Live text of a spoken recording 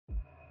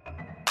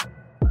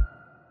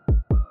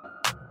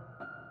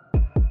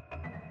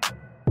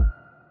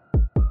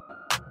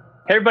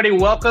Hey everybody,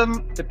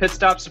 welcome to Pit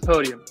Stops to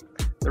Podium,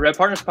 the Rev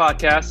Partners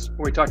podcast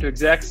where we talk to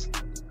execs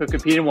who have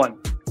competed and won,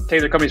 take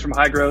their companies from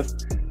high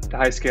growth to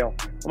high scale.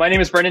 Well, my name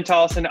is Brendan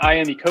Tollison. I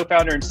am the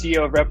co-founder and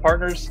CEO of Rev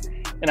Partners,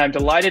 and I'm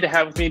delighted to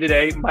have with me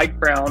today Mike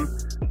Brown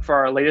for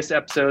our latest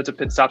episodes of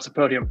Pit Stops to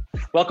Podium.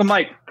 Welcome,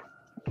 Mike.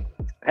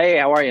 Hey,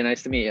 how are you?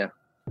 Nice to meet you.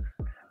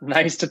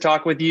 Nice to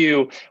talk with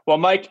you. Well,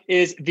 Mike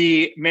is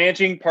the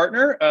managing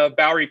partner of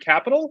Bowery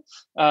Capital,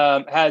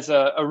 has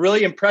a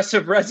really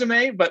impressive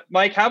resume. But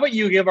Mike, how about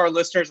you give our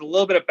listeners a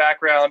little bit of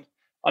background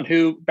on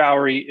who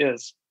Bowery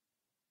is?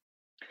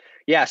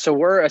 Yeah, so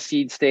we're a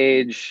seed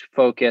stage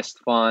focused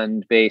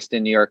fund based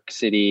in New York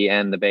City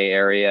and the Bay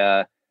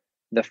Area.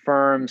 The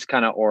firm's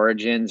kind of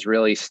origins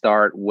really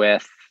start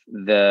with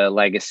the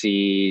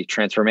legacy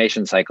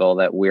transformation cycle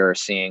that we're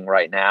seeing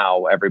right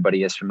now.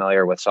 Everybody is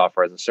familiar with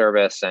software as a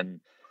service, and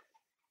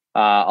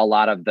a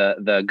lot of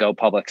the go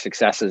public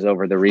successes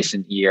over the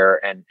recent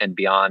year and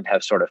beyond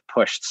have sort of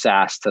pushed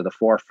SaaS to the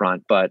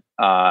forefront. But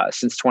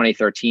since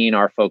 2013,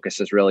 our focus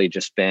has really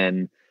just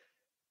been,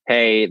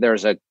 hey,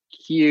 there's a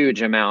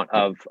huge amount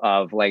of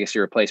legacy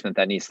replacement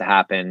that needs to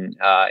happen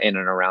in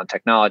and around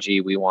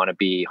technology. We want to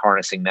be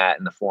harnessing that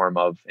in the form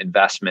of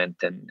investment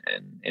and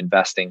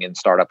investing in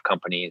startup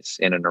companies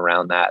in and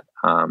around that.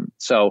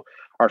 So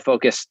our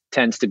focus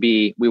tends to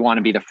be, we want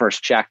to be the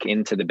first check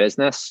into the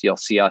business. You'll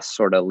see us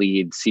sort of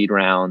lead seed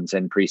rounds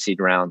and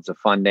pre-seed rounds of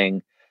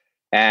funding.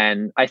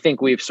 And I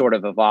think we've sort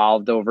of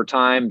evolved over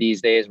time.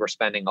 These days, we're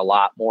spending a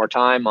lot more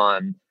time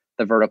on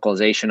the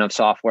verticalization of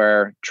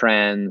software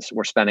trends.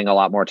 We're spending a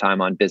lot more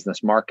time on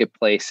business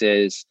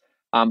marketplaces,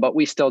 but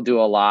we still do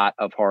a lot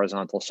of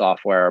horizontal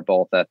software,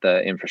 both at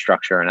the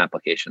infrastructure and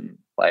application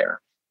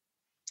layer.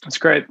 That's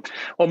great.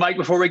 Well, Mike,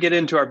 before we get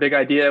into our big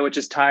idea, which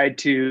is tied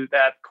to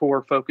that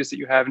core focus that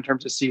you have in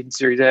terms of seed and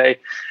Series A,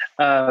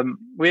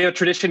 we have a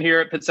tradition here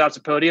at Pit Stops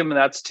to Podium, and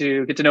that's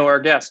to get to know our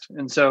guest.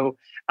 And so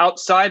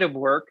outside of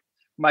work,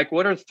 Mike,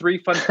 what are 3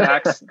 fun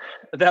facts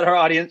that our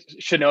audience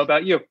should know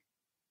about you?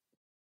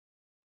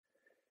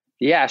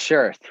 Yeah,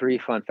 sure. 3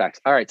 fun facts.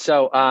 All right.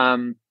 So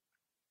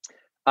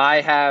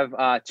I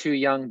have 2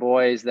 young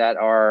boys that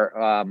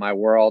are my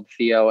world,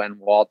 Theo and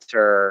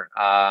Walter.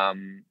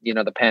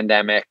 The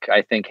pandemic,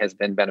 I think, has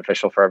been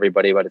beneficial for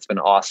everybody, but it's been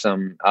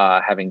awesome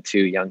having 2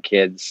 young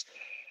kids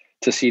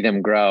to see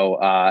them grow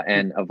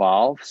and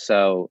evolve.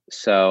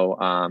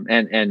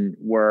 And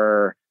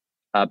we're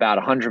about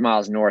 100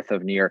 miles north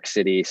of New York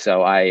City.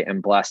 So I am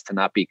blessed to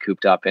not be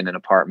cooped up in an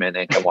apartment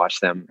and can watch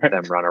them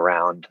run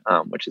around,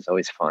 which is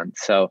always fun.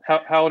 So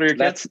how old are your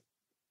kids?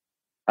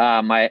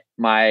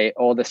 My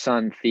oldest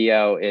son,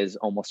 Theo, is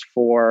almost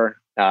 4.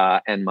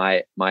 And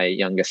my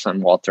youngest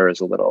son, Walter, is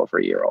a little over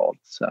a year old.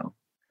 So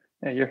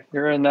yeah,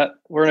 you're in that.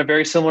 We're in a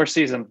very similar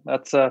season.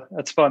 That's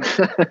fun.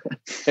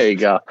 There you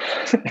go.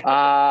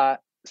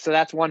 So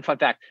that's one fun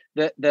fact.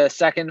 The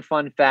second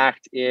fun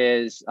fact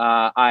is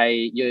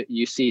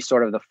you see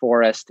sort of the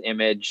forest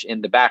image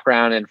in the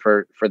background, and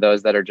for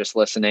those that are just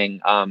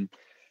listening,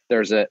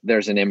 there's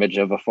an image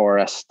of a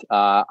forest.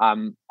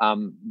 I'm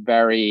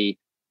very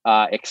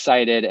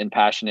excited and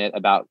passionate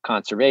about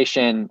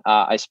conservation.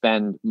 I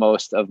spend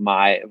most of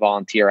my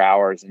volunteer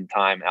hours and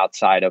time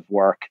outside of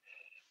work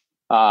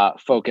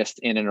focused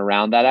in and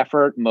around that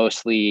effort,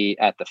 mostly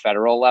at the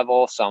federal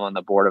level. So I'm on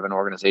the board of an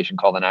organization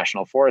called the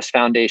National Forest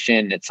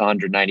Foundation. It's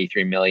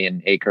 193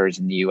 million acres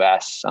in the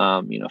U.S.,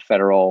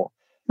 federal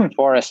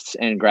forests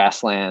and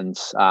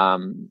grasslands.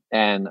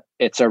 And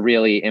it's a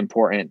really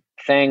important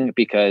thing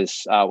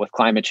because with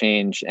climate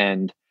change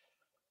and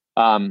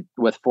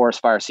with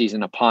forest fire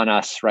season upon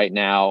us right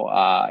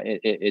now,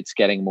 it's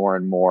getting more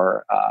and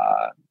more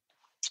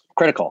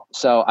critical.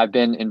 So I've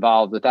been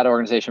involved with that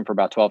organization for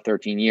about 12,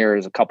 13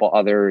 years, a couple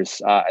others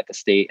at the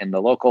state and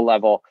the local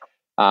level.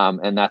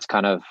 And that's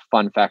kind of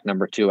fun fact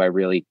number 2. I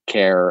really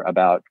care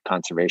about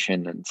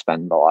conservation and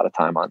spend a lot of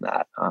time on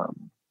that.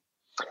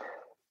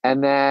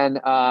 And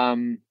then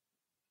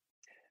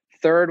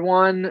third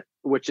one,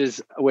 which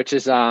is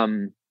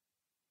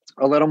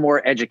a little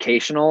more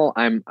educational.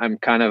 I'm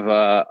kind of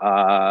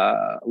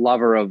a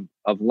lover of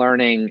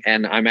learning,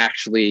 and I'm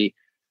actually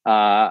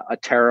a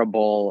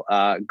terrible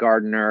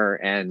gardener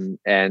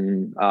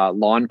and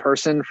lawn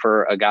person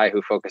for a guy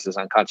who focuses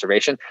on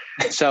conservation.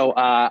 So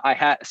I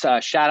had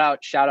shout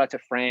out to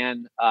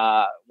Fran,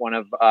 one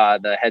of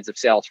the heads of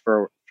sales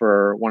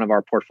for one of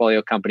our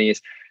portfolio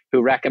companies,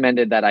 who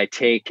recommended that I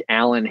take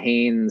Alan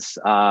Haynes'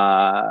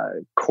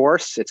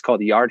 course. It's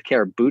called Yard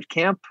Care Boot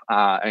Camp.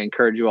 I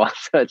encourage you all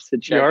to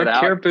check Yard it out.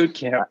 Care Boot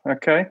Camp.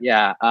 Okay.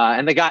 Yeah,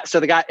 and the guy.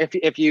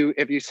 If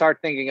you start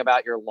thinking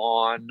about your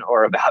lawn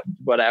or about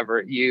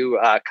whatever, you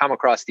come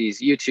across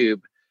these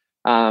YouTube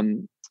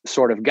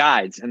sort of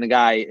guides, and the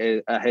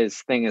guy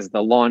his thing is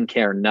the lawn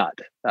care nut,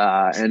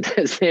 and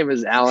his name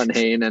is Alan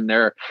Haynes, and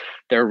they're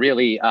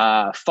really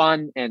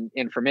fun and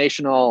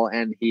informational,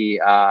 and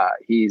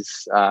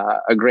he's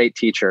a great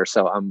teacher.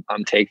 So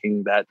I'm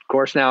taking that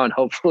course now, and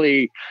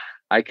hopefully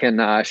I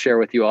can share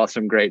with you all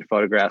some great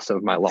photographs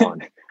of my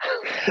lawn.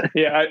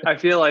 Yeah, I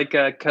feel like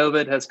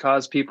COVID has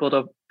caused people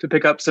to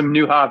pick up some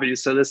new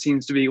hobbies. So this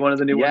seems to be one of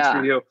the new ones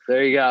for you.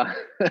 There you go.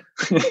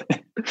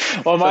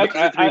 Well, Mike,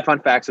 three fun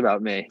facts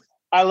about me.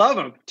 I love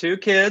them. 2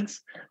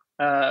 kids,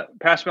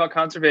 passionate about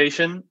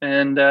conservation,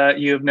 and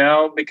you have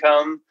now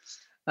become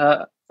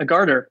a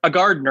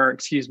gardener,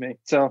 excuse me.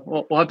 So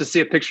we'll have to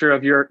see a picture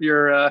of your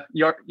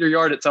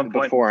yard at some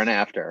point. Before and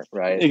after,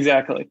 right?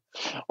 Exactly.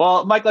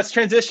 Well, Mike, let's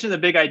transition to the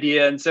big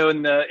idea. And so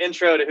in the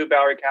intro to Who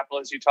Bowery Capital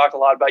is, you talk a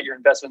lot about your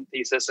investment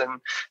thesis.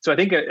 And so I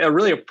think a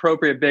really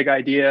appropriate big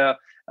idea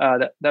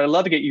that I'd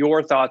love to get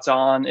your thoughts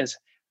on is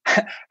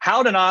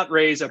how to not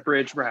raise a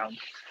bridge round.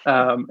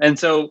 And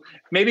so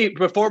maybe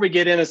before we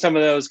get into some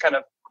of those kind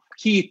of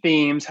key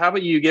themes, how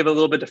about you give a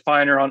little bit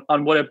definer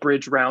on what a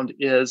bridge round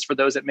is for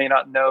those that may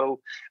not know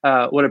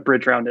what a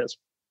bridge round is?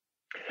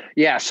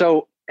 Yeah.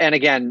 So, and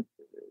again,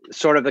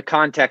 sort of the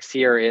context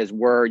here is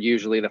we're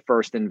usually the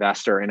first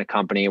investor in a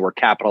company. We're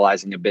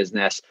capitalizing a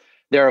business.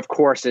 There, of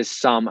course, is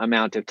some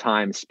amount of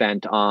time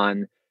spent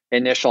on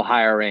initial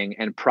hiring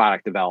and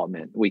product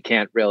development. We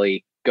can't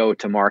really go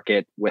to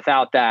market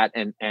without that.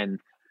 And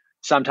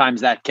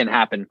sometimes that can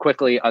happen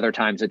quickly. Other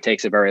times it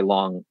takes a very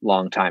long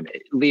time.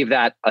 Leave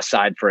that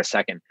aside for a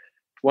second.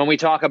 When we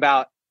talk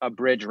about a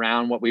bridge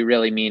round, what we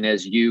really mean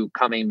is you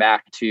coming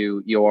back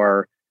to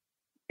your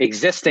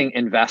existing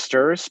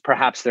investors.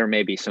 Perhaps there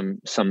may be some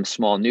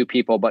small new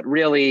people, but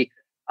really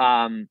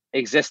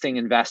existing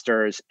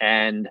investors.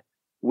 And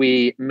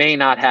we may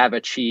not have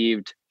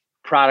achieved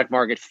product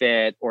market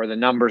fit or the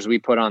numbers we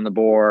put on the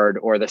board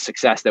or the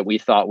success that we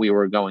thought we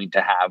were going to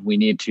have. We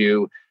need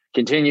to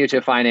continue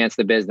to finance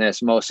the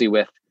business mostly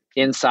with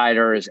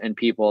insiders and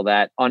people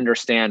that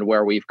understand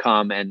where we've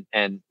come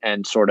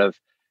and sort of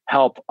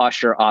help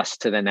usher us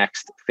to the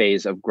next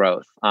phase of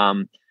growth.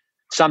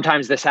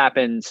 Sometimes this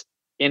happens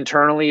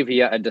internally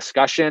via a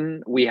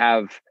discussion. We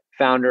have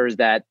founders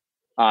that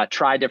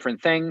try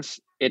different things.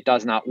 It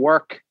does not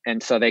work.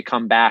 And so they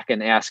come back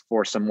and ask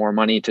for some more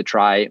money to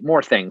try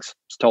more things.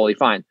 It's totally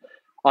fine.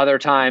 Other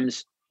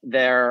times,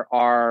 there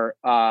are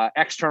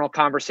external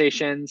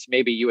conversations.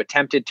 Maybe you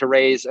attempted to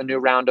raise a new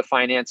round of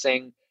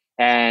financing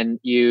and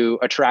you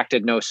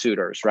attracted no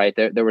suitors, right?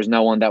 There was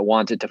no one that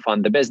wanted to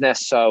fund the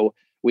business. So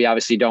we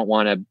obviously don't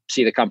want to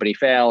see the company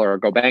fail or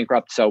go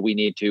bankrupt. So we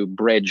need to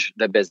bridge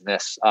the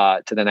business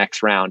to the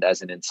next round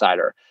as an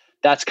insider.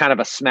 That's kind of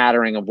a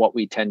smattering of what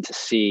we tend to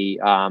see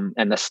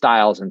and the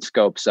styles and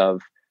scopes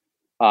of,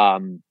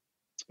 the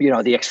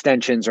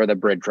extensions or the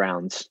bridge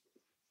rounds.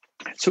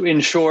 So in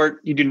short,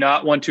 you do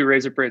not want to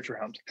raise a bridge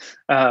round.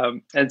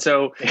 And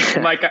so,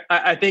 Mike,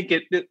 I think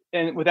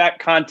and with that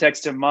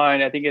context in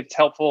mind, I think it's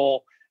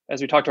helpful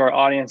as we talk to our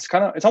audience,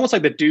 it's almost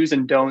like the do's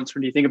and don'ts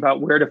when you think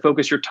about where to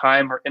focus your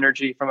time or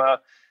energy from a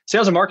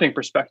sales and marketing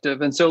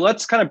perspective. And so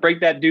let's kind of break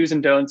that do's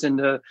and don'ts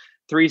into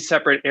 3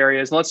 separate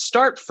areas. And let's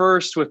start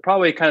first with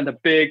probably kind of the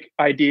big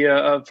idea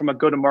of from a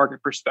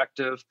go-to-market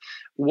perspective.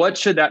 What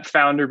should that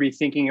founder be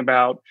thinking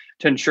about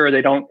to ensure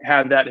they don't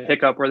have that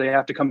hiccup where they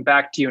have to come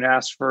back to you and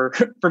ask for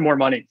more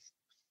money?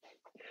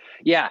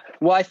 Yeah,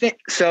 well, I think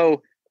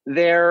so.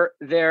 There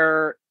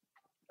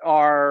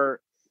are,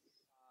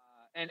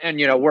 and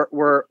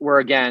we're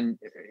again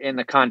in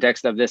the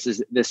context of this is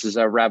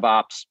a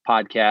RevOps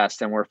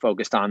podcast, and we're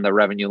focused on the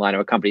revenue line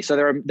of a company. So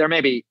there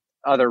may be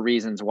other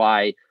reasons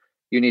why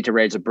you need to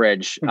raise a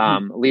bridge,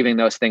 leaving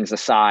those things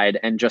aside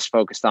and just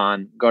focused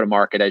on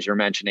go-to-market, as you're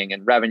mentioning,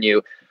 and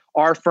revenue.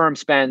 Our firm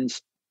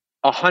spends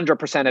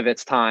 100% of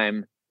its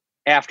time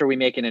after we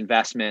make an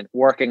investment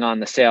working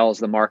on the sales,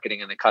 the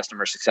marketing, and the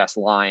customer success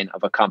line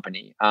of a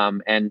company.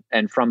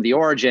 And from the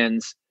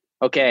origins,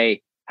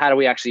 okay, how do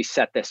we actually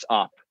set this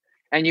up?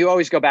 And you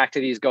always go back to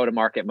these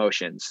go-to-market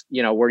motions.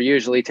 We're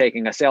usually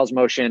taking a sales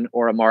motion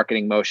or a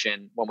marketing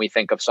motion when we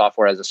think of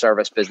software as a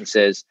service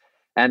businesses.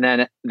 And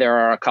then there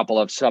are a couple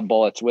of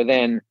sub-bullets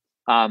within.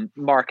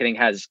 Marketing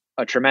has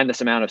a tremendous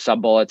amount of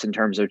sub-bullets in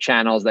terms of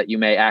channels that you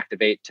may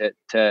activate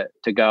to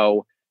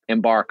go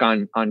embark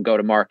on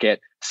go-to-market.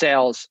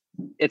 Sales,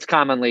 it's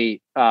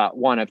commonly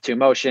one of 2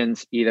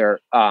 motions, either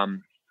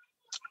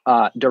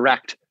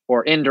direct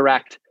or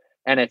indirect,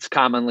 and it's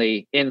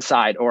commonly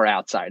inside or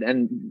outside.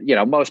 And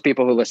most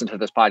people who listen to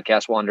this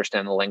podcast will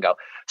understand the lingo.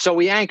 So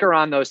we anchor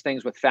on those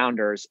things with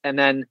founders. And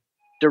then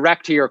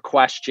direct to your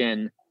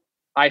question,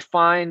 I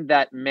find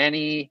that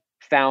many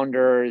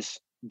founders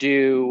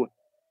do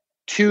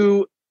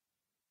 2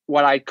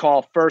 what I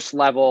call first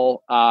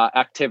level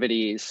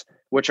activities,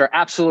 which are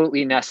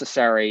absolutely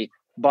necessary,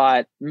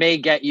 but may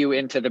get you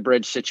into the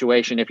bridge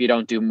situation if you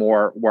don't do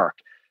more work.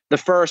 The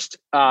first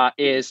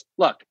is,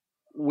 look,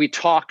 we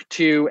talk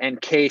to and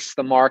case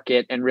the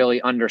market and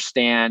really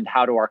understand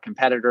how do our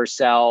competitors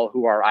sell,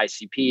 who our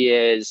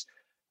ICP is,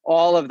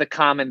 all of the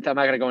common, I'm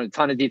not going to go into a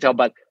ton of detail,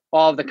 but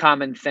all of the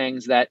common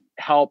things that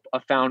help a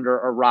founder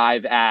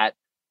arrive at,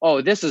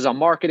 oh, this is a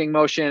marketing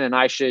motion and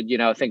I should,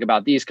 think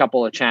about these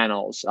couple of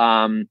channels.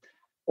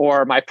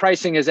 Or my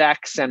pricing is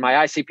X and my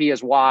ICP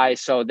is Y.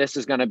 So this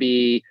is going to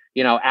be,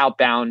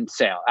 outside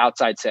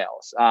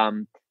sales.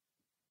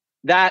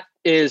 That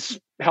is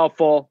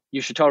helpful.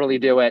 You should totally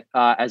do it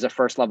as a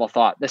first level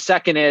thought. The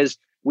second is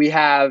we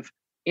have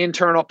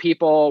internal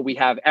people, we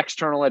have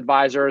external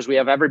advisors, we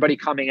have everybody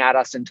coming at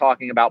us and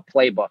talking about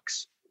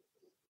playbooks.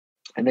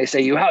 And they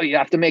say, you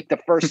have to make the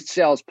first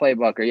sales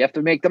playbook, or you have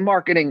to make the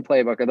marketing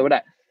playbook, or the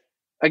whatever.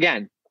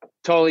 Again,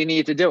 totally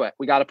need to do it.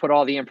 We got to put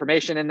all the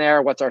information in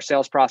there. What's our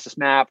sales process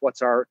map?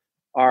 What's our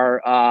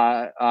how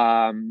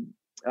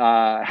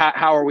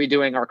are we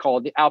doing our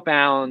call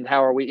outbound?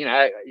 How are we,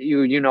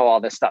 you know, all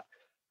this stuff.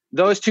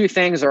 Those two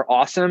things are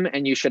awesome,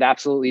 and you should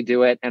absolutely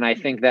do it. And I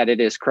think that it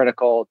is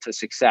critical to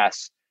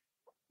success.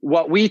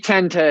 What we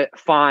tend to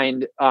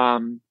find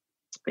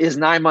is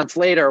 9 months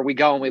later, we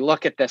go and we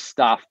look at this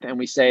stuff and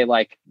we say,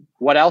 like,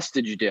 what else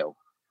did you do?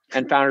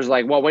 And founders are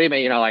like, well, what do you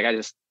mean?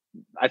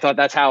 I thought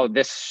that's how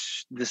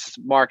this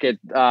market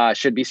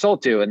should be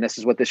sold to, and this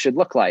is what this should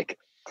look like.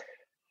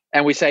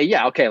 And we say,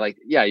 yeah, okay,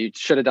 you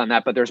should have done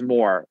that, but there's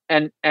more.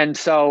 And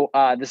so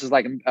this is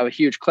like a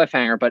huge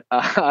cliffhanger, but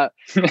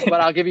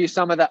but I'll give you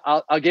some of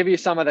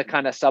the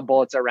kind of sub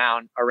bullets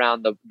around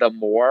the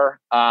more.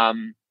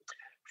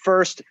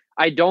 First,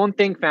 I don't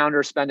think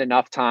founders spend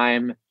enough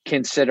time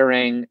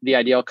considering the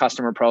ideal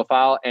customer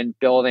profile and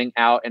building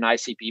out an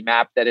ICP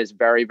map that is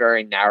very,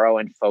 very narrow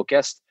and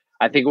focused.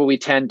 I think what we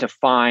tend to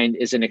find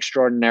is an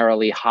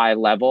extraordinarily high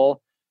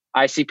level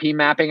ICP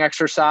mapping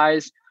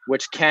exercise,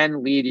 which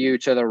can lead you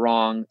to the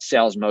wrong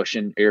sales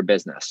motion of your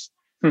business.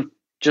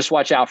 Just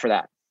watch out for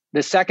that.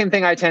 The second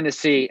thing I tend to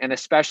see, and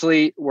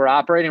especially we're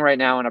operating right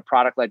now in a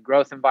product-led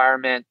growth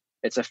environment,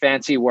 it's a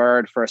fancy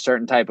word for a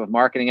certain type of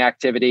marketing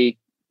activity.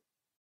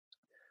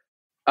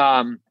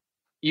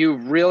 You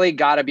really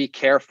got to be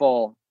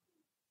careful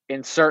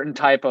in certain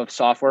type of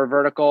software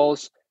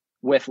verticals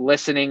with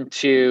listening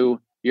to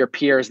your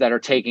peers that are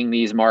taking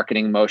these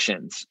marketing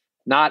motions.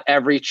 Not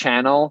every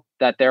channel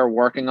that they're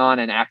working on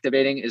and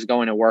activating is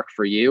going to work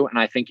for you. And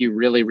I think you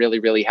really, really,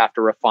 really have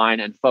to refine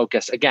and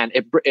focus. Again,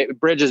 it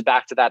bridges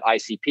back to that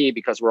ICP,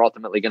 because we're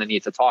ultimately going to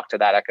need to talk to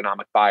that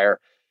economic buyer,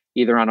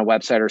 either on a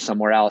website or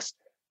somewhere else.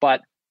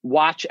 But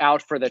watch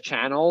out for the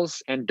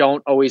channels, and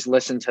don't always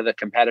listen to the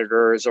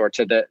competitors or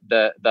to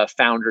the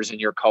founders in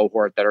your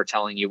cohort that are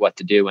telling you what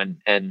to do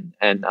and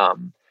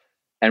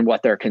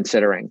what they're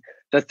considering.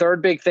 The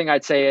third big thing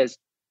I'd say is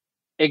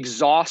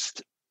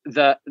exhaust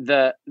the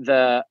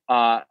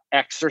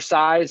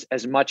exercise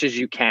as much as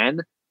you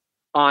can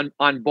on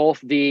both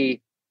the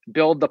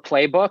build the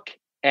playbook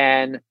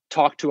and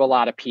talk to a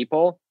lot of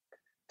people.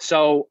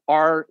 So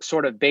our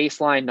sort of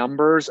baseline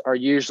numbers are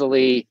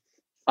usually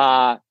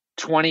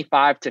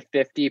 25 to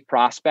 50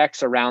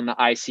 prospects around the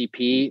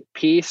ICP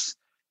piece,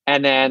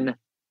 and then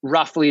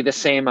roughly the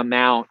same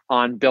amount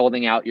on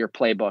building out your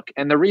playbook.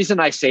 And the reason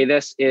I say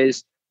this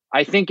is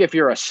I think if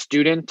you're a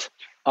student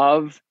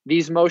of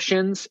these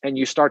motions and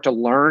you start to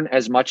learn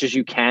as much as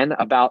you can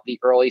about the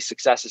early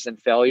successes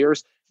and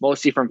failures,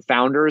 mostly from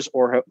founders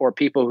or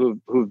people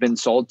who've been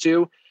sold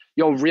to,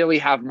 you'll really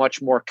have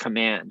much more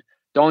command.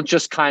 Don't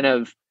just kind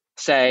of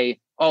say,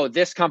 oh,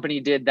 this company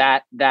did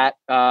that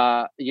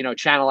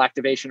channel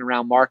activation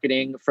around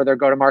marketing for their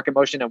go-to-market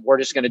motion, and we're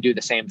just going to do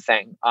the same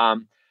thing.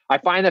 I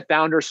find that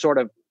founders sort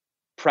of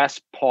press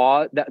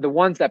pause, the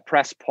ones that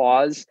press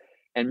pause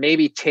and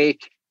maybe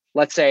take,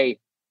 let's say,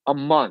 a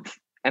month,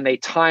 and they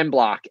time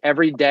block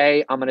every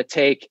day. I'm going to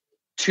take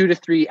 2 to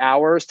 3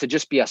 hours to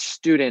just be a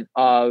student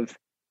of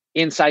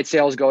inside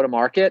sales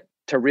go-to-market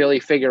to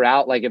really figure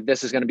out like if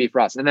this is going to be for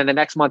us. And then the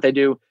next month they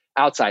do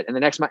outside, and the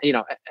next month,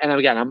 and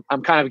again,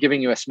 I'm kind of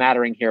giving you a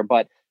smattering here,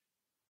 but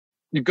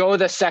you go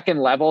the second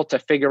level to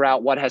figure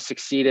out what has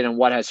succeeded and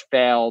what has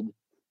failed,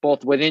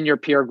 both within your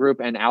peer group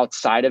and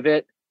outside of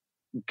it.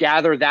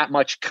 Gather that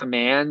much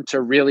command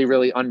to really,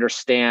 really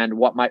understand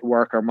what might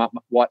work or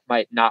what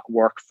might not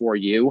work for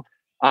you.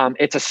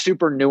 It's a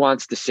super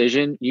nuanced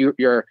decision. You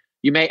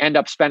may end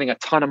up spending a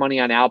ton of money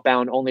on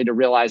outbound only to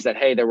realize that,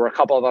 hey, there were a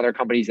couple of other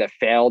companies that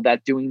failed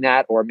at doing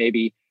that, or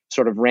maybe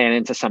sort of ran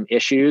into some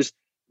issues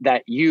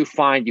that you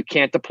find you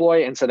can't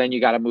deploy. And so then you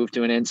got to move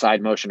to an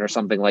inside motion or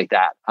something like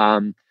that.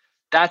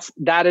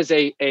 That is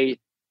a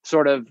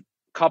sort of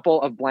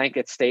couple of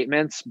blanket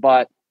statements,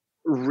 but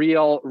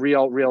real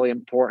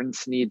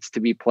importance needs to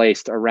be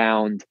placed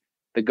around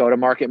the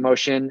go-to-market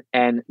motion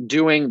and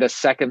doing the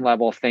second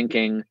level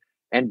thinking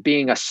and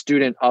being a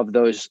student of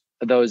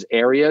those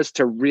areas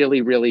to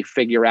really, really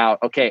figure out,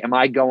 okay, am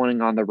I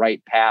going on the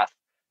right path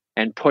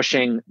and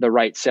pushing the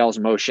right sales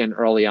motion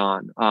early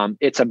on?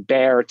 It's a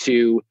bear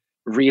to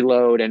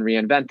reload and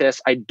reinvent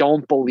this. I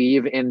don't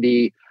believe in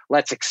the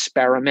let's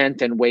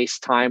experiment and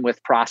waste time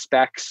with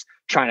prospects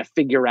trying to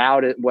figure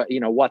out what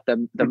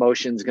the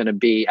motion's going to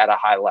be at a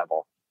high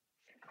level.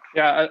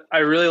 Yeah, I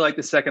really like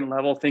the second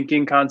level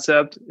thinking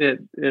concept. It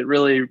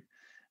really,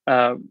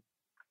 I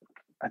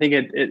think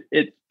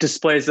it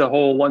displays the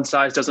whole one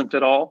size doesn't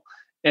fit all.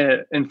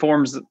 It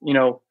informs,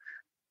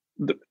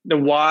 the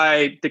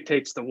why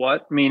dictates the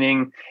what,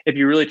 meaning if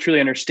you really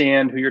truly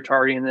understand who you're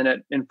targeting, then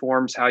it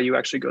informs how you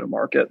actually go to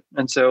market.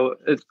 And so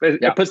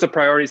it puts the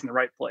priorities in the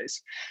right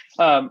place.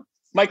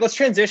 Mike, let's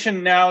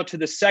transition now to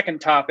the second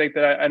topic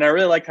and I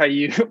really like how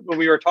when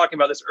we were talking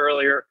about this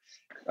earlier,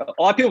 a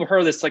lot of people have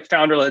heard this like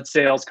founder-led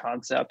sales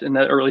concept in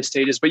the early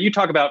stages, but you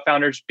talk about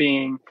founders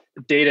being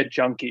data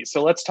junkies.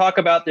 So let's talk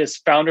about this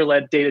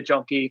founder-led data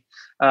junkie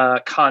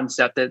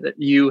concept that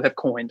you have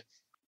coined.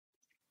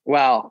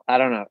 Well, I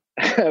don't know.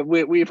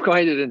 We've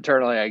coined it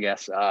internally, I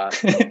guess.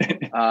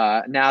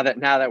 Now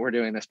that we're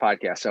doing this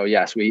podcast, so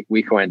yes,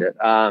 we coined it.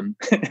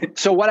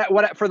 So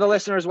what for the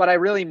listeners, what I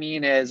really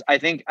mean is, I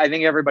think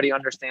everybody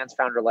understands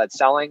founder-led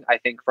selling. I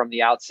think from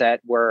the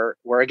outset, we're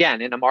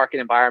again in a market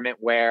environment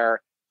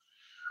where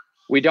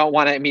we don't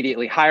want to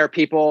immediately hire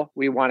people.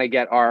 We want to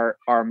get our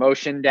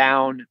motion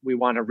down. We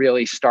want to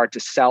really start to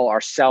sell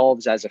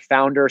ourselves as a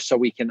founder so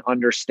we can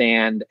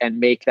understand and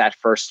make that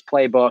first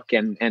playbook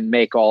and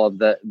make all of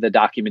the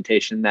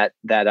documentation that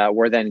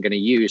we're then going to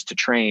use to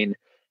train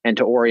and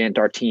to orient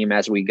our team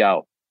as we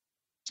go.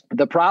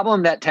 The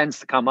problem that tends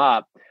to come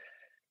up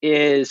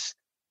is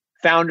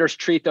founders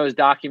treat those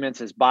documents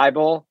as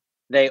Bible.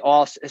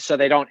 So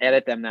they don't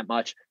edit them that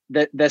much.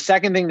 The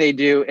second thing they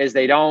do is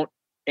they don't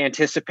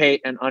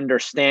anticipate and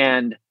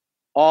understand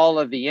all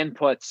of the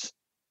inputs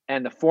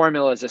and the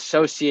formulas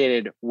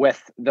associated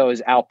with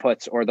those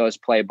outputs or those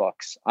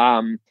playbooks.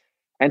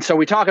 And so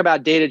we talk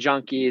about data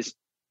junkies.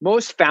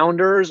 Most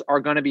founders are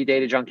going to be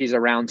data junkies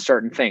around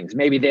certain things.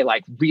 Maybe they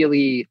like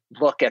really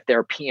look at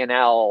their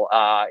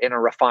P&L in a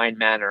refined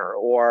manner,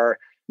 or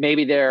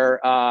maybe they're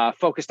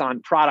focused on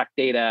product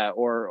data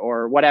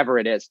or whatever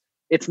it is.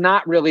 It's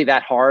not really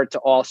that hard to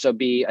also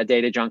be a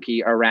data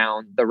junkie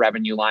around the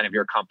revenue line of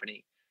your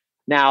company.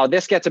 Now,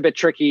 this gets a bit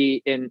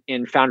tricky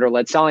in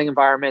founder-led selling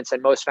environments,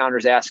 and most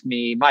founders ask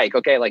me, Mike,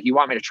 okay, like you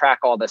want me to track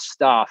all this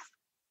stuff.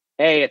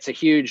 A, it's a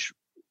huge,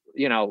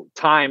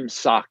 time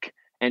suck,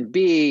 and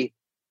B,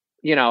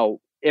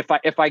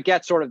 if I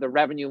get sort of the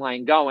revenue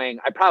line going,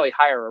 I probably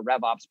hire a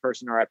RevOps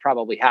person, or I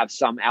probably have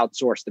some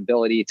outsourced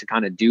ability to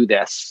kind of do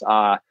this.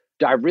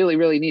 Do I really,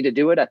 really need to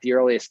do it at the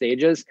earliest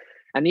stages?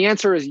 And the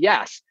answer is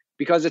yes,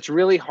 because it's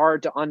really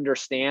hard to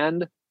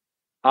understand.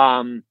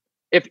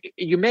 If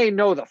you may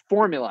know the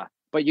formula,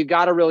 but you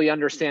got to really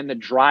understand the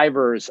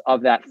drivers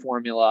of that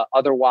formula.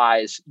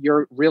 Otherwise,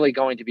 you're really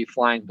going to be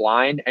flying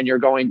blind, and you're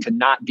going to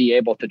not be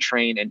able to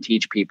train and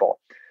teach people.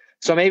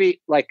 So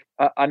maybe like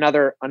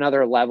another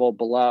level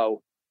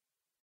below,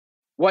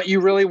 what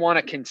you really want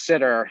to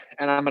consider,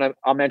 and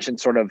I'll mention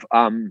sort of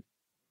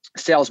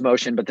sales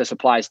motion, but this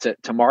applies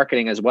to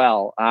marketing as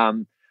well.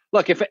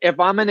 Look, if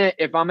I'm in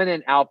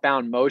an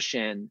outbound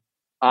motion,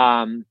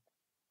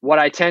 what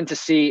I tend to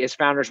see is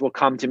founders will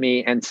come to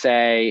me and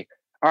say,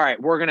 all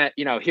right, we're going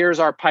to, here's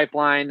our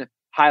pipeline,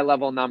 high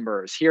level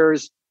numbers.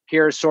 Here's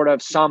sort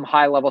of some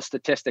high level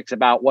statistics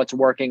about what's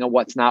working and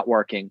what's not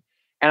working.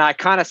 And I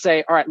kind of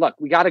say, all right, look,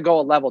 we got to go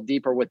a level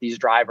deeper with these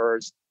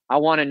drivers. I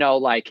want to know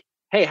like,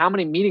 hey, how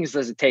many meetings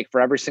does it take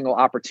for every single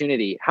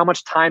opportunity? How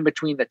much time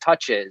between the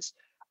touches?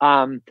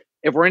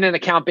 If we're in an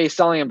account-based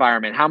selling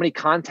environment, how many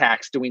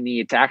contacts do we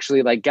need to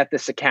actually like get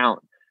this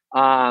account?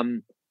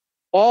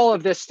 All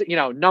of this,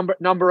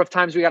 number of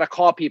times we got to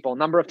call people,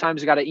 number of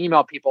times we got to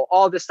email people.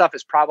 All of this stuff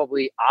is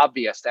probably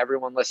obvious to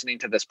everyone listening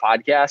to this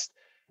podcast.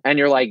 And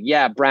you're like,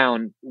 yeah,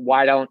 Brown,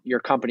 why don't your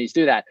companies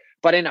do that?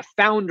 But in a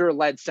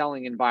founder-led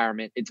selling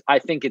environment, I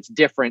think it's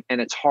different and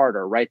it's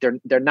harder, right?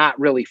 They're not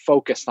really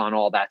focused on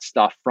all that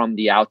stuff from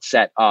the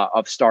outset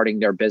of starting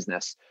their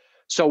business.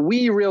 So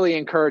we really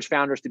encourage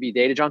founders to be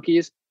data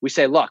junkies. We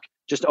say, look,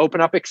 just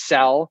open up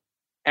Excel,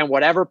 and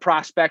whatever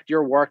prospect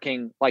you're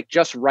working, like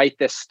just write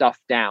this stuff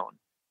down.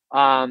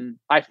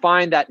 I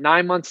find that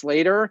 9 months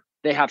later,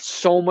 they have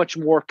so much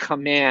more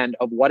command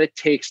of what it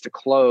takes to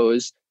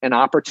close an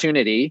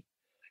opportunity.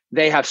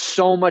 They have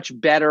so much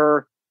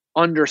better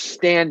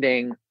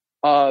understanding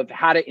of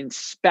how to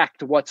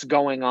inspect what's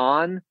going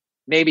on.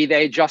 Maybe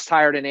they just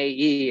hired an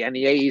AE and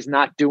the AE is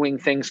not doing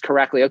things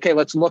correctly. Okay,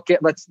 we'll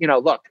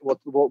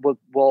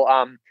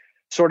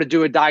sort of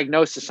do a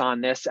diagnosis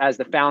on this as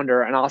the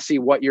founder, and I'll see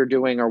what you're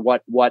doing or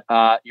what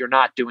you're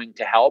not doing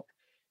to help.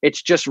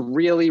 It's just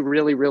really,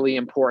 really, really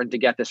important to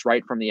get this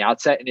right from the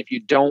outset. And if you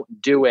don't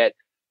do it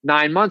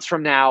 9 months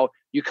from now,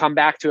 you come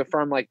back to a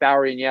firm like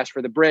Bowery and you ask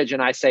for the bridge,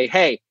 and I say,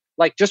 hey,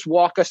 like just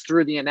walk us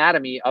through the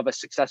anatomy of a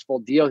successful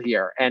deal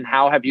here, and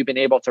how have you been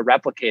able to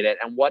replicate it,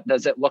 and what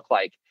does it look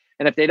like?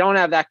 And if they don't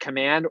have that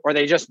command, or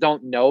they just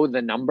don't know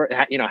the number,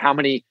 how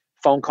many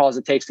phone calls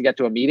it takes to get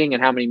to a meeting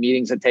and how many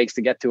meetings it takes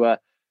to get to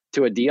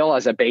a deal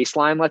as a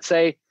baseline, let's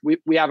say,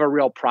 we have a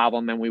real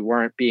problem, and we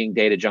weren't being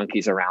data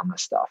junkies around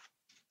this stuff.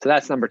 So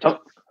that's number 2.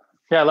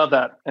 Yeah, I love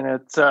that. And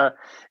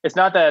it's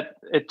not that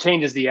it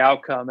changes the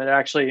outcome. It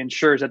actually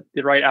ensures that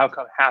the right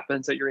outcome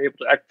happens, that you're able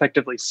to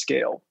effectively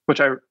scale,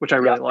 which I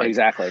really like.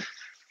 Exactly.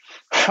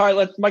 All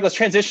right, let's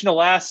transition to the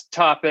last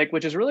topic,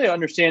 which is really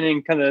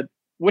understanding kind of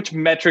which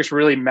metrics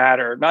really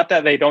matter. Not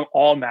that they don't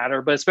all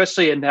matter, but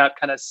especially in that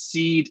kind of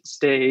seed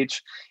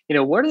stage,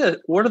 what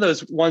are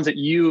those ones that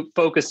you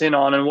focus in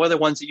on, and what are the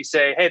ones that you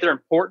say, hey, they're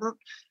important,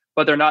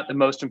 but they're not the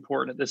most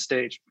important at this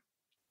stage?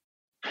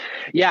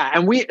 Yeah,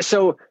 and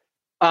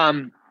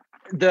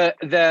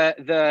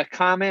the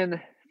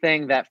common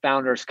thing that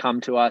founders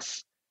come to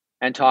us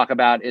and talk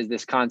about is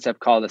this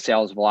concept called the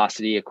sales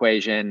velocity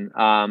equation.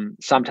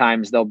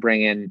 Sometimes they'll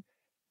bring in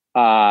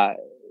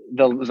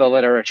the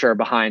literature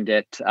behind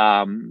it.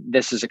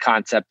 This is a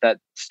concept that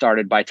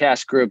started by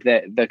Task Group.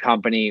 That the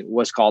company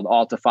was called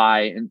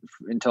Altify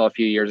until a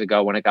few years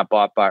ago when it got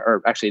bought by,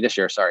 or actually this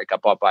year, sorry, it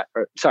got bought by,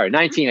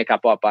 19, it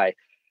got bought by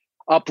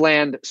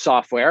Upland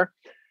Software.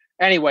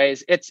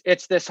 Anyways,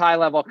 it's this high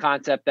level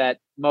concept that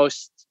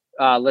most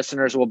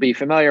listeners will be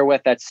familiar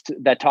with.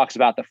 That talks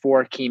about the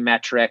 4 key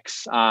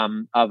metrics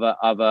of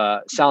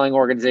a selling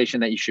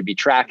organization that you should be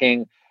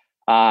tracking.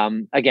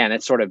 Again,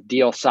 it's sort of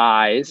deal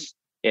size,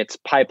 it's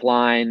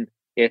pipeline,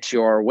 it's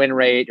your win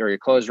rate or your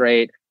close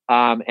rate,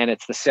 and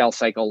it's the sales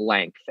cycle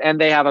length.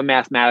 And they have a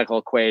mathematical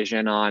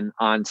equation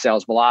on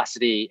sales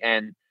velocity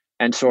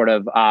and sort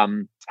of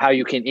how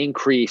you can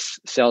increase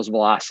sales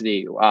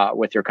velocity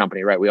with your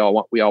company, right? We all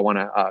want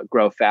to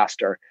grow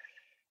faster.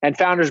 And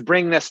founders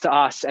bring this to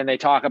us and they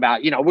talk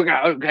about, we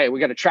got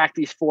to track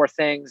these 4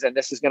 things and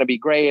this is going to be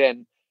great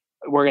and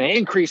we're going to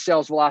increase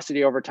sales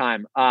velocity over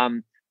time.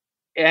 And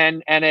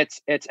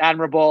it's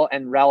admirable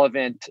and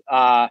relevant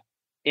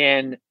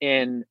in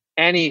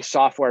any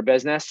software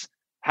business.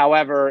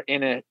 However,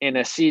 in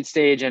a seed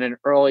stage and an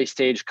early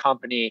stage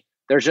company,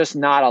 there's just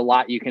not a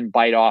lot you can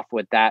bite off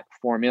with that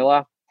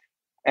formula.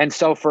 And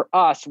so for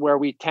us, where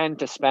we tend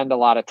to spend a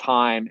lot of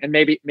time, and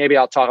maybe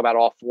I'll talk about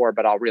all 4,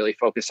 but I'll really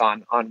focus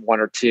on 1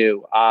 or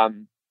 2.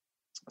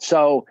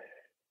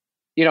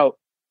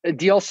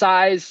 Deal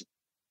size,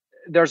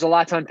 there's a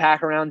lot to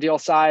unpack around deal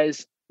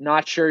size.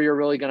 Not sure you're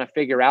really going to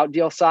figure out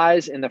deal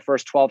size in the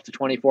first 12 to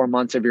 24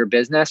 months of your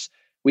business.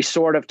 We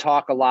sort of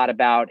talk a lot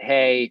about,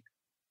 hey,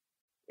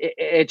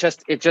 it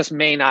just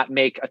may not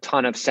make a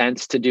ton of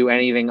sense to do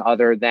anything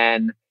other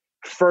than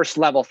first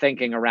level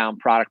thinking around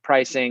product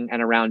pricing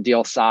and around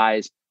deal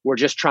size. We're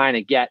just trying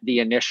to get the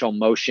initial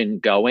motion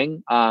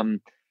going.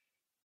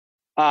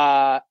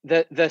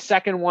 The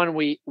second one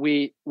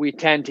we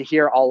tend to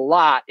hear a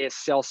lot is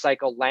sales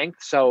cycle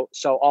length. So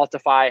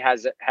Altify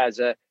has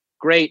a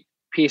great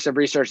piece of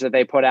research that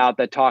they put out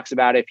that talks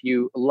about if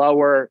you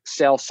lower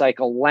sales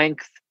cycle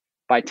length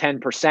by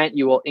 10%,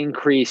 you will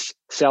increase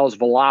sales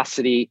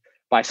velocity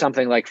by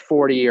something like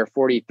 40 or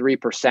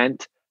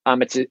 43%.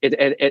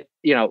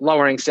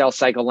 Lowering sales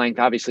cycle length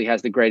obviously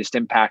has the greatest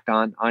impact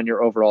on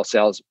your overall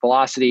sales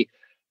velocity.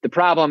 The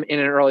problem in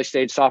an early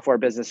stage software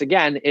business,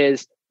 again,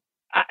 is,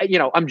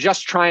 I'm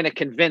just trying to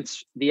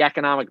convince the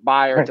economic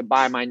buyer to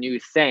buy my new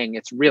thing.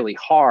 It's really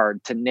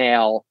hard to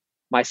nail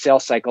my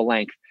sales cycle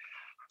length.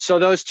 So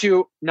those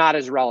 2, not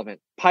as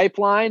relevant.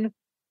 Pipeline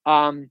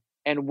and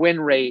win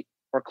rate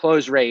or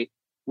close rate,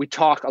 we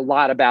talk a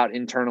lot about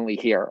internally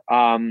here.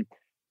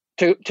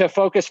 To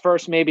focus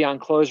first maybe on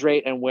close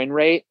rate and win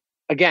rate,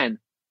 again,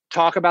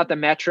 talk about the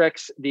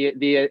metrics,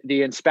 the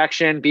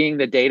inspection, being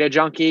the data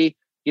junkie.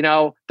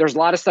 There's a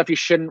lot of stuff you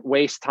shouldn't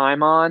waste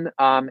time on.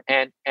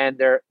 And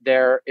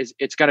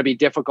it's going to be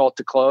difficult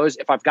to close.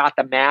 If I've got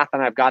the math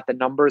and I've got the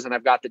numbers and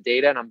I've got the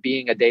data and I'm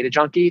being a data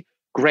junkie,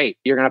 great.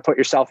 You're going to put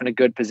yourself in a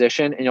good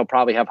position and you'll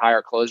probably have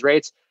higher close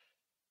rates.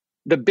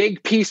 The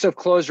big piece of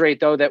close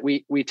rate, though, that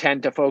we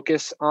tend to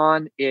focus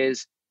on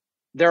is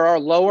there are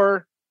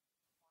lower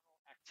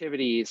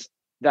activities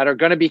that are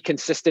going to be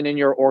consistent in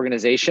your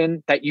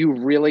organization that you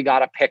really got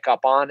to pick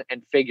up on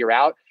and figure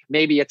out.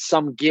 Maybe it's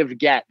some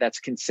give-get that's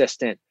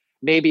consistent.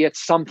 Maybe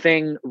it's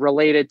something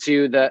related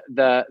to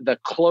the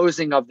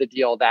closing of the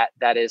deal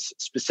that is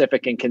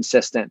specific and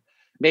consistent.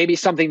 Maybe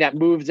something that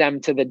moves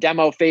them to the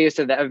demo phase,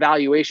 to the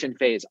evaluation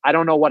phase. I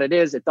don't know what it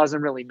is. It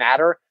doesn't really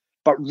matter.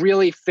 But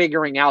really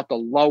figuring out the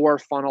lower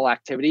funnel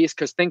activities,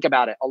 because think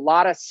about it. A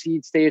lot of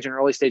seed stage and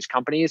early stage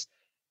companies,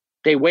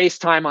 they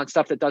waste time on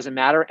stuff that doesn't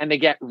matter, and they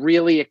get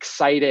really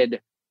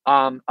excited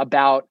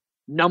about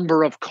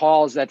number of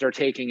calls that they're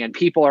taking, and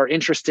people are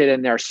interested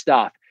in their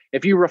stuff.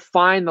 If you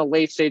refine the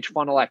late stage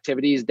funnel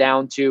activities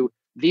down to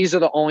these are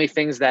the only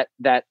things that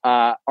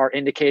are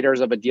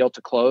indicators of a deal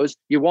to close,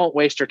 you won't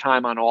waste your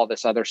time on all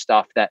this other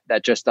stuff that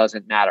just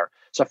doesn't matter.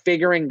 So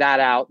figuring that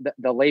out,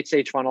 the late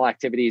stage funnel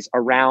activities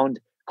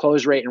around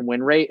close rate and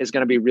win rate is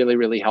going to be really,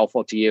 really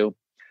helpful to you.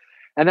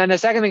 And then the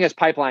second thing is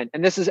pipeline.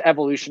 And this is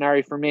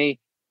evolutionary for me.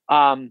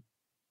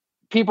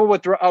 People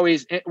would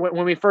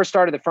when we first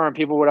started the firm,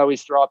 people would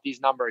always throw up these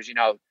numbers,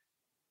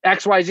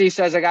 XYZ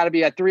says I got to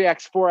be a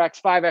 3x,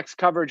 4x, 5x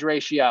coverage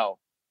ratio.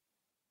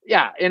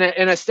 Yeah. In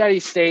a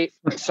steady state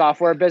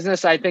software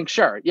business, I think,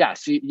 sure.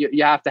 Yes.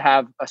 You have to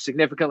have a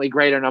significantly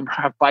greater number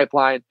of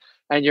pipeline.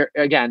 And you're,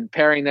 again,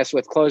 pairing this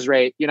with close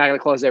rate, you're not going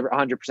to close over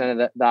 100%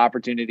 of the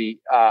opportunity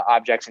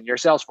objects in your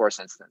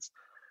Salesforce instance.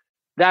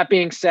 That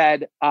being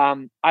said,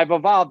 I've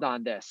evolved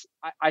on this.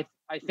 I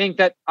think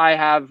that I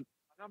have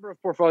a number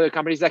of portfolio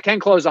companies that can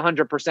close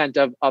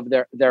 100% of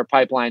their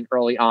pipeline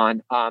early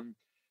on.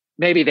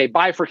 Maybe they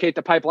bifurcate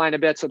the pipeline a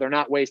bit so they're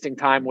not wasting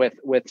time with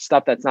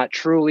stuff that's not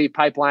truly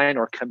pipeline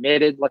or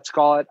committed, let's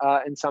call it,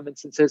 in some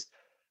instances.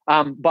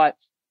 But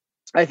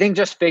I think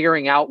just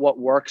figuring out what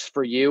works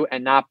for you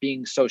and not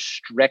being so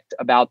strict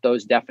about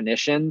those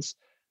definitions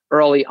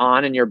early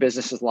on in your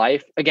business's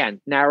life,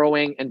 again,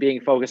 narrowing and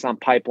being focused on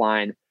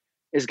pipeline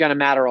is going to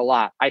matter a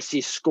lot. I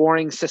see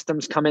scoring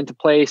systems come into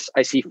place.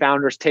 I see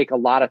founders take a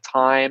lot of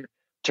time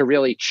to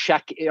really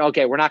check.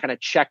 Okay, we're not going to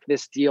check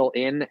this deal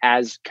in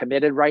as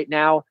committed right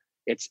now.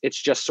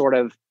 It's just sort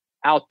of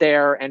out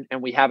there, and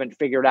we haven't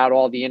figured out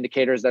all the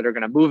indicators that are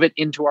going to move it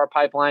into our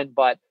pipeline.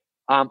 But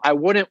I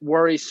wouldn't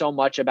worry so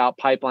much about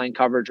pipeline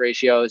coverage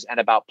ratios and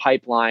about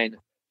pipeline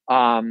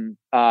in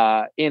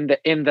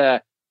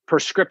the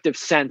prescriptive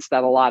sense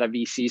that a lot of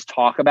VCs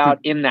talk about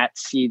in that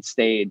seed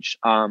stage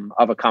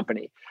of a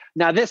company.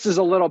 Now, this is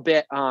a little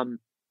bit,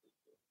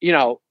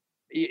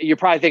 you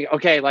probably think,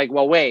 okay, like,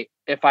 well, wait,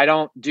 if I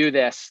don't do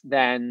this,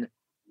 then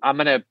I'm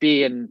going to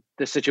be in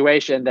the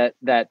situation that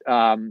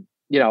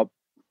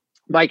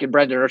Mike and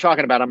Brendan are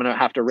talking about. I'm going to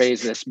have to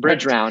raise this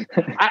bridge round.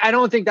 I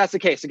don't think that's the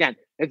case. Again,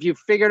 if you've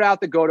figured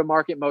out the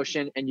go-to-market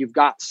motion and you've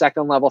got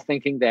second level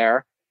thinking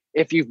there,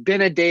 if you've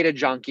been a data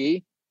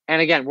junkie,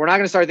 and again, we're not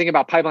going to start thinking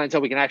about pipeline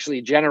until we can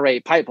actually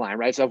generate pipeline,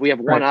 right? So if we have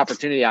one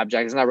opportunity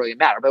object, it's not really a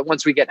matter. But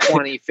once we get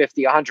 20,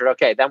 50, 100,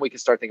 okay, then we can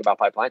start thinking about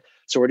pipeline.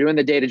 So we're doing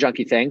the data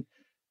junkie thing.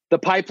 The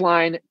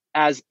pipeline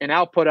as an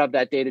output of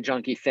that data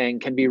junkie thing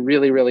can be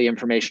really, really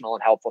informational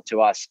and helpful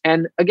to us.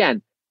 And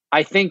again,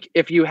 I think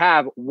if you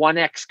have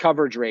 1x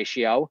coverage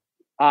ratio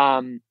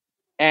and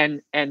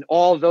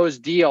all those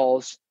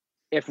deals,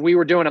 if we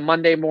were doing a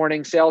Monday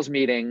morning sales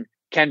meeting,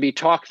 can be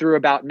talked through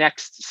about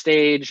next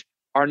stage,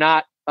 are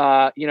not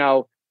in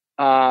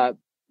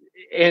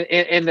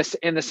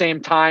the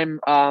same time.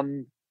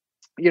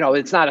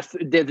 It's not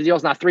the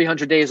deal's not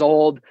 300 days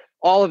old.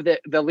 All of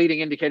the leading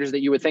indicators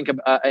that you would think of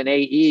an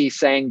AE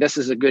saying this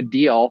is a good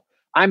deal,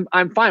 I'm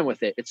fine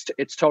with it.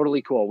 It's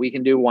totally cool. We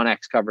can do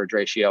 1x coverage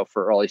ratio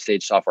for early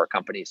stage software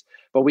companies,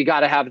 but we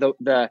got to have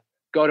the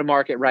go to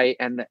market right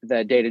and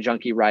the data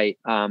junkie right.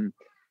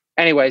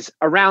 Anyways,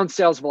 around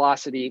sales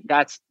velocity,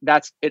 that's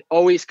it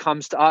always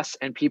comes to us,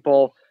 and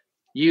people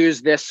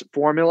use this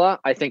formula.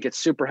 I think it's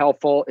super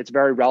helpful. It's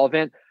very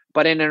relevant.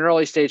 But in an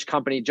early stage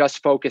company,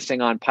 just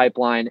focusing on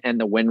pipeline and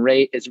the win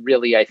rate is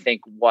really, I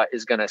think, what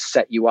is going to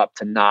set you up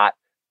to not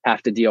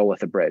have to deal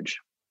with a bridge.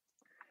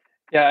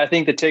 Yeah, I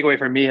think the takeaway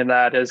for me in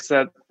that is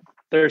that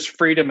there's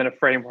freedom in a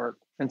framework.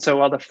 And so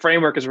while the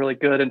framework is really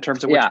good in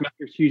terms of which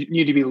metrics you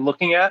need to be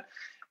looking at,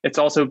 it's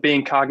also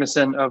being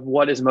cognizant of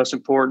what is most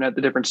important at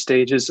the different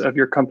stages of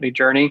your company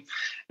journey.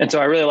 And so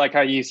I really like how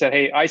you said,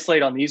 hey,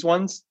 isolate on these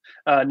ones,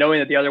 knowing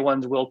that the other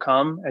ones will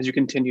come as you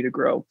continue to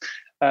grow.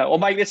 Well,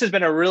 Mike, this has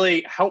been a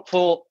really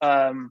helpful,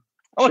 I won't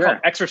call it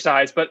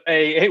exercise, but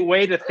a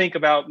way to think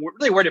about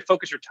really where to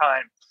focus your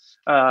time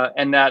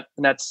and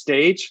that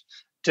stage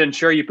to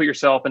ensure you put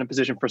yourself in a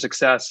position for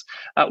success.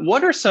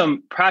 What are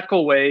some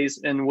practical ways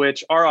in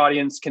which our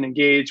audience can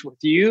engage with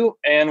you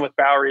and with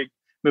Bowery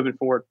moving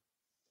forward?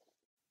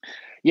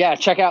 Yeah,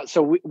 check out.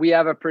 So we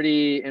have a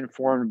pretty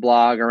informed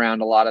blog around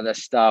a lot of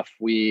this stuff.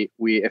 We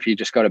if you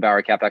just go to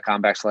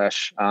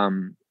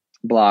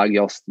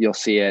bowerycap.com/blog, you'll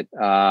see it.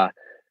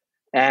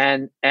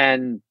 And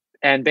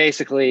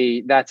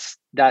basically that's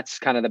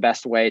kind of the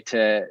best way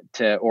to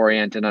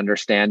orient and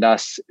understand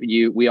us.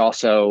 We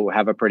also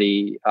have a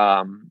pretty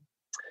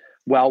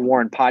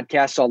well-worn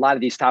podcast. So a lot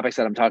of these topics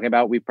that I'm talking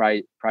about, we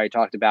probably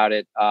talked about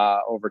it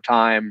over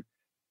time.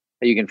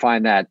 You can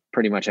find that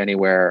pretty much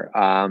anywhere.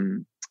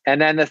 And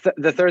then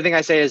the third thing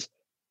I say is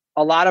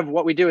a lot of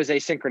what we do is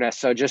asynchronous.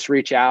 So just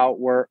reach out.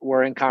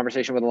 We're in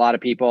conversation with a lot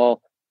of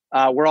people.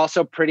 We're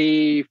also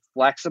pretty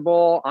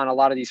flexible on a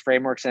lot of these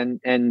frameworks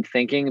and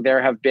thinking.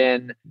 There have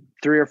been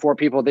 3 or 4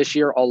 people this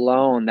year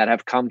alone that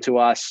have come to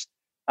us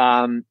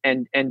and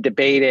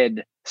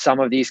debated some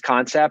of these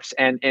concepts.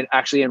 And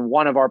actually in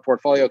one of our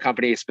portfolio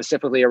companies,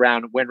 specifically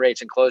around win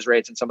rates and close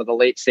rates and some of the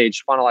late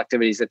stage funnel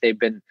activities that they've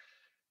been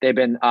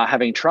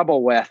having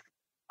trouble with,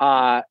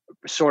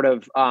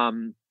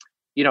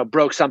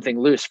 broke something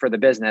loose for the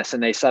business,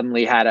 and they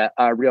suddenly had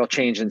a real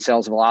change in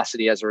sales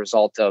velocity as a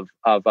result of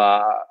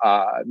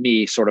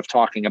me sort of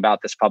talking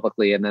about this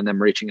publicly and then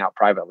them reaching out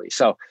privately.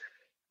 So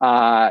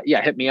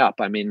hit me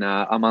up. I mean,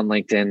 I'm on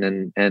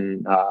LinkedIn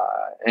and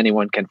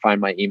anyone can find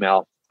my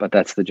email, but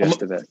that's the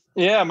gist of it.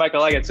 Yeah, Mike, I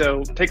like it.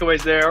 So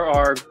takeaways there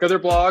are go to their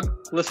blog,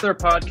 listen to their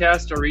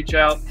podcast, or reach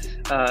out.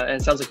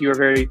 And it sounds like you are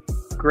very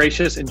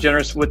gracious and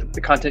generous with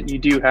the content you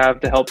do have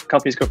to help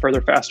companies go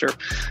further faster.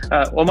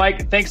 Well,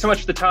 Mike, thanks so much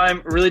for the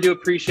time. Really do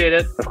appreciate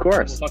it. Of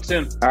course. We'll talk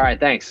soon. All right.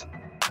 Thanks.